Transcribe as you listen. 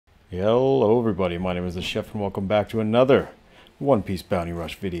Hello everybody, my name is the Chef and welcome back to another One Piece Bounty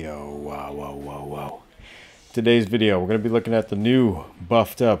Rush video. Wow. Today's video, we're going to be looking at the new,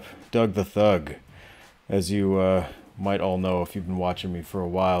 buffed up Doug the Thug. As you might all know if you've been watching me for a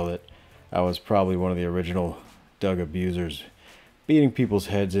while, that I was probably one of the original Doug abusers, beating people's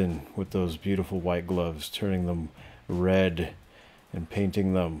heads in with those beautiful white gloves, turning them red and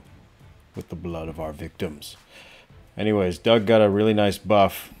painting them with the blood of our victims. Anyways, Doug got a really nice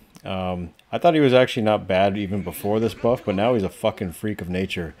buff. I thought he was actually not bad even before this buff, but now he's a fucking freak of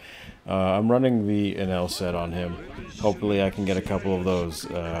nature. I'm running the NL set on him. Hopefully I can get a couple of those,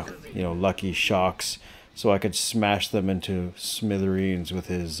 lucky shocks so I could smash them into smithereens with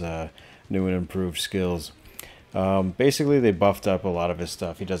his new and improved skills. Basically, they buffed up a lot of his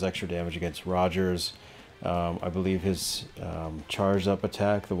stuff. He does extra damage against Rogers. I believe his charged up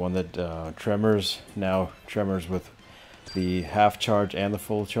attack, the one that tremors, now tremors with the half charge and the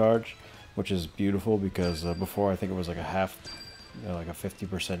full charge, which is beautiful because before I think it was like a half, like a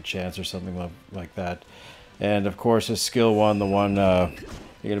 50% chance or something like that. And of course his skill one, the one you're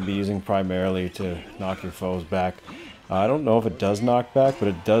going to be using primarily to knock your foes back. I don't know if it does knock back, but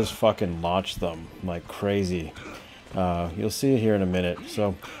it does fucking launch them like crazy. You'll see it here in a minute.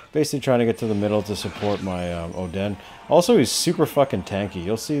 So basically trying to get to the middle to support my Oden. Also, he's super fucking tanky.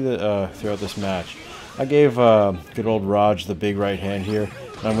 You'll see that throughout this match. I gave good old Raj the big right hand here,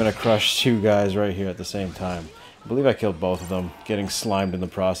 and I'm going to crush two guys right here at the same time. I believe I killed both of them, getting slimed in the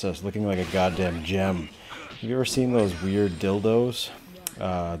process, looking like a goddamn gem. Have you ever seen those weird dildos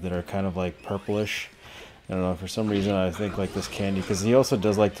that are kind of like purplish? I don't know, for some reason I think like this candy, because he also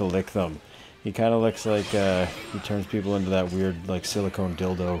does like to lick them. He kind of looks like he turns people into that weird like silicone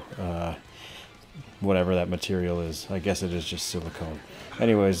dildo, whatever that material is. I guess it is just silicone.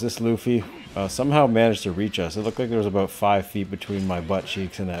 Anyways, this Luffy somehow managed to reach us. It looked like there was about 5 feet between my butt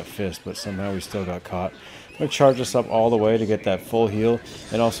cheeks and that fist, but somehow we still got caught. I'm going to charge us up all the way to get that full heal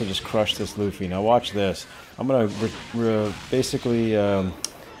and also just crush this Luffy. Now watch this. I'm going to basically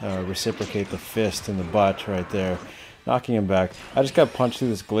reciprocate the fist in the butt right there, knocking him back. I just got punched through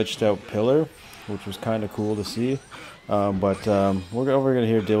this glitched out pillar, which was kind of cool to see. But we're going to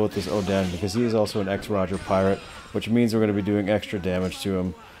here deal with this Oden because he is also an ex-Roger pirate, which means we're going to be doing extra damage to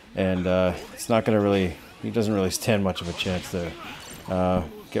him. And it's not going to really, he doesn't really stand much of a chance there.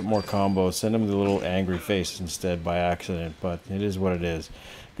 Get more combos, send him the little angry face instead by accident, but it is what it is.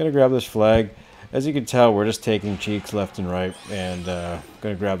 Going to grab this flag. As you can tell, we're just taking cheeks left and right, and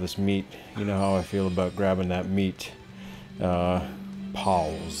going to grab this meat. You know how I feel about grabbing that meat.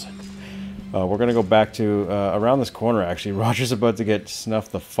 Pause. We're going to go back to around this corner, actually. Roger's about to get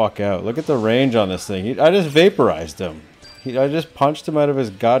snuffed the fuck out. Look at the range on this thing. I just vaporized him. I just punched him out of his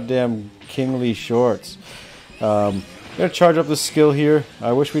goddamn kingly shorts. I'm going to charge up the skill here.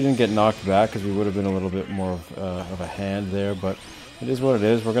 I wish we didn't get knocked back because we would have been a little bit more of a hand there, but it is what it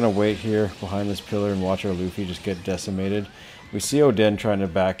is. We're going to wait here behind this pillar and watch our Luffy just get decimated. We see Oden trying to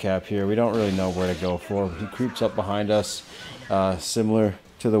backcap here. We don't really know where to go for. He creeps up behind us, similar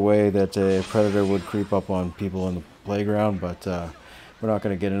to the way that a predator would creep up on people in the playground, but we're not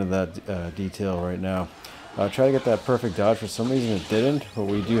going to get into that detail right now. Try to get that perfect dodge. For some reason it didn't, but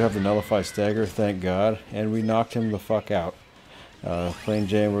we do have the nullify stagger, thank God, and we knocked him the fuck out. Plain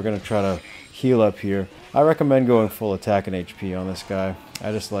Jane, we're going to try to heal up here. I recommend going full attack and HP on this guy.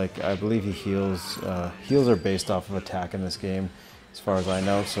 I believe he heals. Heals are based off of attack in this game, as far as I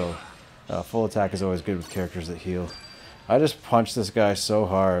know, so full attack is always good with characters that heal. I just punched this guy so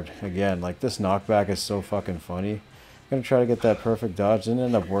hard. Again, like this knockback is so fucking funny. I'm going to try to get that perfect dodge. Didn't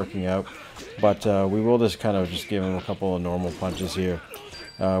end up working out, but we will just kind of just give him a couple of normal punches here.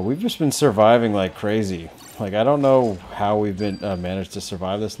 We've just been surviving like crazy. Like, I don't know how we've been managed to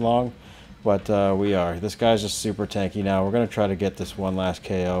survive this long, but we are. This guy's just super tanky now. We're going to try to get this one last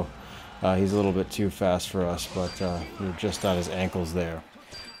KO. He's a little bit too fast for us, but we're just at his ankles there.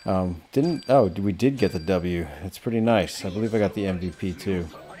 We did get the W. It's pretty nice. I believe I got the MVP too.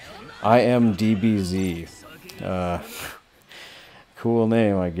 I am DBZ. Cool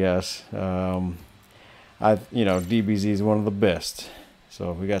name, I guess. DBZ is one of the best.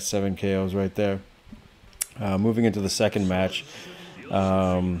 So we got 7 KOs right there. Moving into the second match,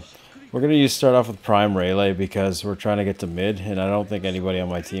 we're going to start off with Prime Rayleigh because we're trying to get to mid, and I don't think anybody on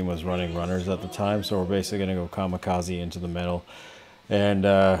my team was running runners at the time, so we're basically going to go kamikaze into the middle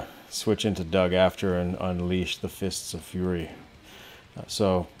and switch into Doug after and unleash the Fists of Fury.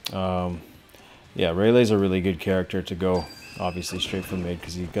 Yeah, Rayleigh's a really good character to go, obviously, straight from mid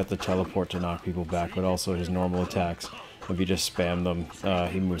because he's got the teleport to knock people back, but also his normal attacks if you just spam them,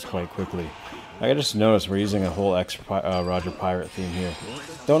 he moves quite quickly. I just noticed we're using a whole Roger Pirate theme here.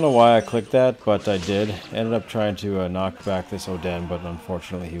 Don't know why I clicked that, but I did. Ended up trying to knock back this Oden, but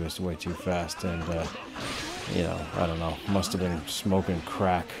unfortunately he was way too fast, and you know, I don't know, must have been smoking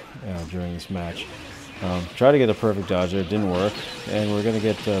crack during this match. Tried to get a perfect dodge there, didn't work, and we're going to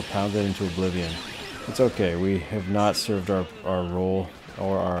get pounded into oblivion. It's okay, we have not served our role,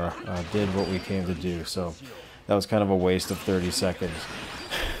 or did what we came to do, so that was kind of a waste of 30 seconds.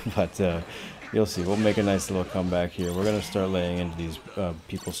 But you'll see, we'll make a nice little comeback here. We're going to start laying into these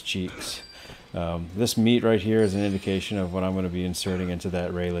people's cheeks. This meat right here is an indication of what I'm going to be inserting into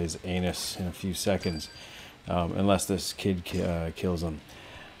that Rayleigh's anus in a few seconds, unless this kid kills him.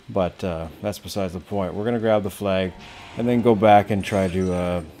 But that's besides the point. We're going to grab the flag and then go back and try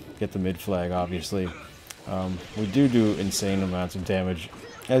to get the mid flag, obviously. We do insane amounts of damage,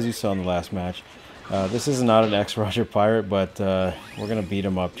 as you saw in the last match. This is not an ex-Roger Pirate, but we're going to beat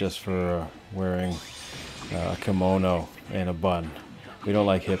him up just for wearing a kimono and a bun. We don't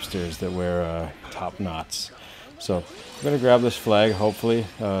like hipsters that wear top knots. So we're going to grab this flag. Hopefully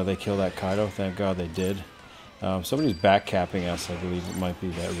they kill that Kaido. Thank God they did. Somebody's backcapping us. I believe it might be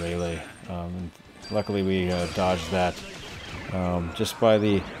that Rayleigh. And luckily we dodged that just by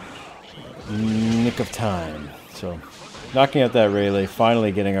the nick of time. So knocking out that Rayleigh,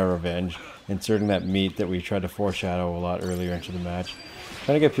 finally getting our revenge, inserting that meat that we tried to foreshadow a lot earlier into the match.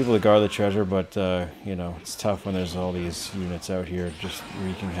 Trying to get people to guard the treasure, but you know, it's tough when there's all these units out here just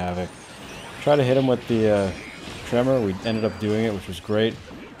wreaking havoc. Try to hit him with the tremor. We ended up doing it, which was great.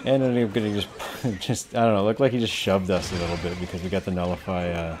 And ended up getting just I don't know, looked like he just shoved us a little bit because we got the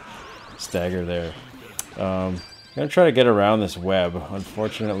nullify stagger there. I'm gonna try to get around this web.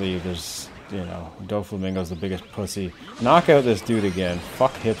 Unfortunately, there's, you know, Doflamingo's the biggest pussy. Knock out this dude again.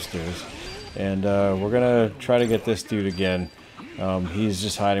 Fuck hipsters. And we're gonna try to get this dude again. He's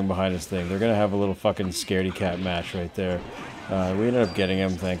just hiding behind this thing. They're gonna have a little fucking scaredy cat match right there. We ended up getting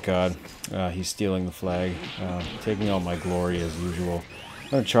him, thank God. He's stealing the flag, taking all my glory as usual.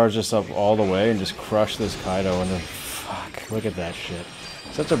 I'm gonna charge this up all the way and just crush this Kaido, and then fuck, look at that shit.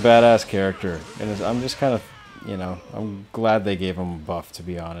 Such a badass character, and I'm just kind of, you know, I'm glad they gave him a buff, to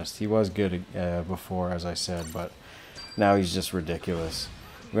be honest. He was good before, as I said, but now he's just ridiculous.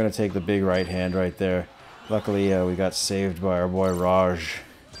 We're gonna take the big right hand right there. Luckily, we got saved by our boy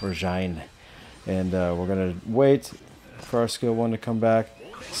Rajine, and we're gonna wait for our skill 1 to come back,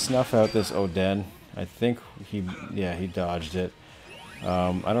 snuff out this Oden. I think he dodged it.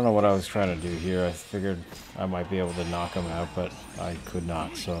 I don't know what I was trying to do here. I figured I might be able to knock him out, but I could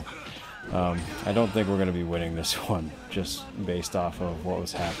not. So I don't think we're going to be winning this one, just based off of what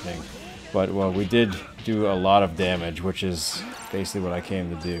was happening. But well, we did do a lot of damage, which is basically what I came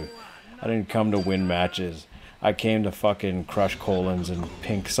to do. I didn't come to win matches. I came to fucking crush colons and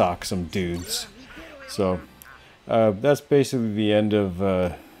pink sock some dudes. So that's basically the end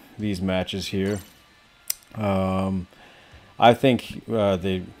of these matches here. I think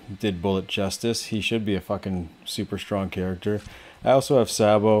they did Bullet justice. He should be a fucking super strong character. I also have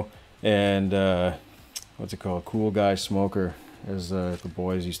Sabo and what's it called? Cool Guy Smoker, as the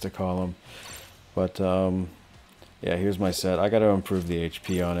boys used to call him. But yeah, here's my set. I got to improve the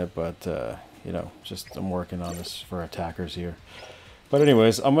HP on it, but you know, just I'm working on this for attackers here. But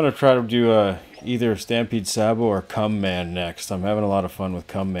anyways, I'm gonna try to do either Stampede Sabo or Cum Man next. I'm having a lot of fun with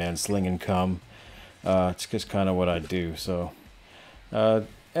Cum Man, slinging cum. It's just kind of what I do. So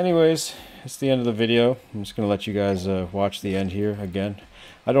anyways, it's the end of the video. I'm just gonna let you guys watch the end here again.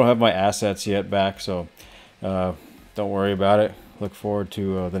 I don't have my assets yet back, so don't worry about it. Look forward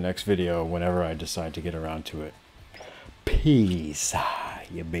to the next video whenever I decide to get around to it. Peace,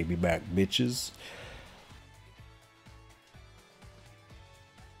 you baby back bitches.